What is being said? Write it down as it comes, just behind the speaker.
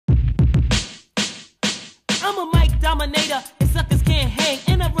I'm a mic dominator, and suckers can't hang.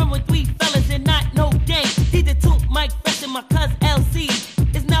 And I run with 3 fellas and not no gang. DJ Toot, Mike Fresh, and my cuz LC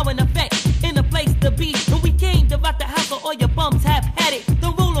is now in effect, in a place to be. When we came to rock the house, so all your bums have had it.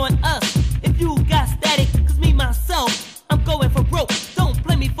 Don't roll on us if you got static, cause me myself, I'm going for broke. Don't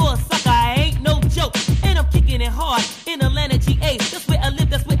play me for a sucker, I ain't no joke. And I'm kicking it hard in Atlanta, GA. That's where I live,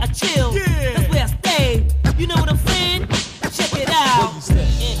 that's where I chill, that's where I stay. You know what I'm saying? Check it out.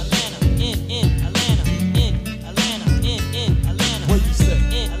 In Atlanta, in Atlanta, in Atlanta, in Atlanta. Where you stay?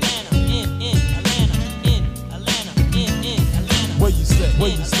 In Atlanta, in Atlanta, in Atlanta, in Atlanta. Where you stay? Where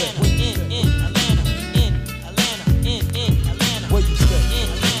you stay? In Atlanta, in Atlanta, in Atlanta. Where you stay? In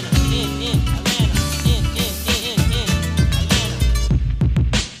Atlanta, in Atlanta, in Atlanta.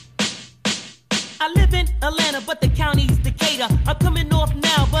 I live in Atlanta, but the county's Decatur. I'm coming off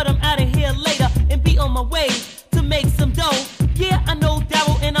now, but I'm out of here later and be on my way to make some dough. Yeah, I know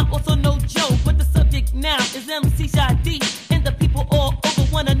Darryl and I also know Joe, but the subject now is MC Shadi, and the people all over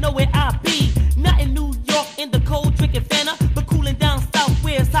wanna know where I be. Not in New York in the cold drinking Fanta, but cooling down south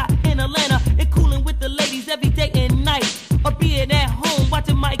where it's hot in Atlanta, and cooling with the ladies every day and night, or being at home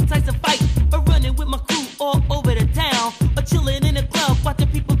watching Mike Tyson fight, or running with my crew all over the town, or chilling in the club watching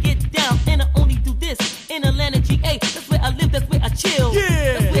people get down. And I only do this in Atlanta, GA. That's where I live, that's where I chill,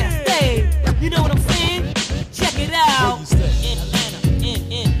 that's where I stay. You know what I'm saying? Check it out. Where you stay? In Atlanta,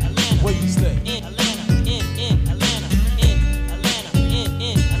 in Atlanta. Where you stay? In Atlanta, in Atlanta, in Atlanta, in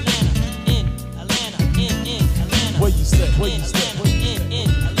Atlanta, in Atlanta, in Atlanta. Where you stay? Where you stay? In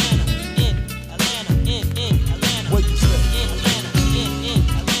Atlanta, in Atlanta, in Atlanta. Where you stay? In Atlanta, in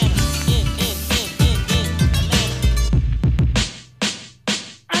Atlanta, in Atlanta.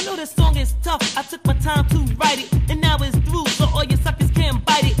 I know this song is tough. I took my time to write it, and now it's through. So all you suckers can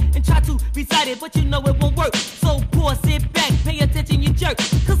bite it and try to recite it, but you know it won't work. So poor, sit back, pay attention, you jerk.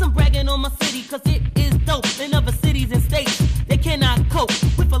 Cause I'm bragging on my city, cause it is dope. In other cities and states, they cannot cope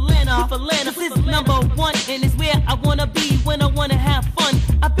with Atlanta. This is #1, and it's where I wanna be when I wanna have fun.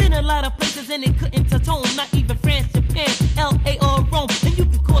 I've been a lot of places and it couldn't touch home. Not even France, Japan, LA or Rome. And you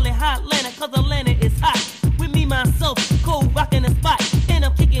can call it hot Atlanta, cause Atlanta is hot. With me, myself, cold rocking the spot. And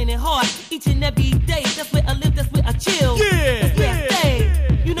I'm kicking it hard each and every day. That's where I live, that's where I chill, that's where I stay.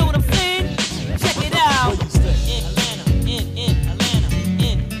 You know what I'm saying? Check it out. Where you stay? In Atlanta, in Atlanta,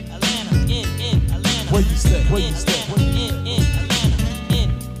 in Atlanta, in Atlanta. Where you stay? Where you stay? In Atlanta, in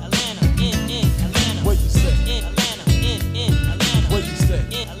Atlanta, in Atlanta. Where you stay? In Atlanta, in Atlanta. Where you stay?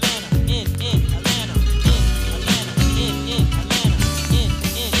 In Atlanta, in Atlanta, in Atlanta, in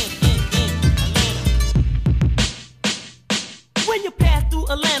Atlanta. When you pass through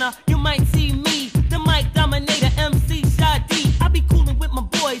Atlanta, you might see me, the mic dominator, MC Shadi. I be coolin' with my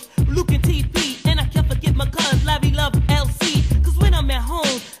boys, Luke and TP, and I can't forget my cuz Larry Love LC. Cause when I'm at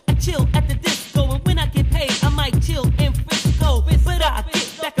home, I chill at the disco, and when I get paid, I might chill in Frisco. But I get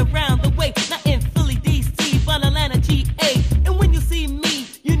back around the way, not in Philly, DC, but Atlanta, GA. And when you see me,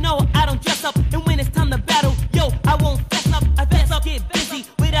 you know I don't dress up, and when it's time to battle, yo, I won't fess up. I fess up, get busy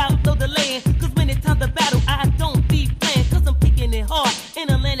without no delaying. Cause when it's time to battle, I don't be playing, cause I'm kicking it hard in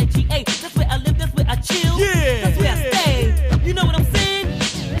Atlanta, GA. That's where I live, that's where I chill, that's where I stay. You know what I'm saying?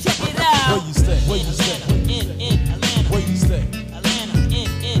 Check it out. Where you stay? Where you stay? In Atlanta. Where you stay? Atlanta,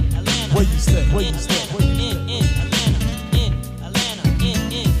 in Atlanta. Where you stay? Where you stay?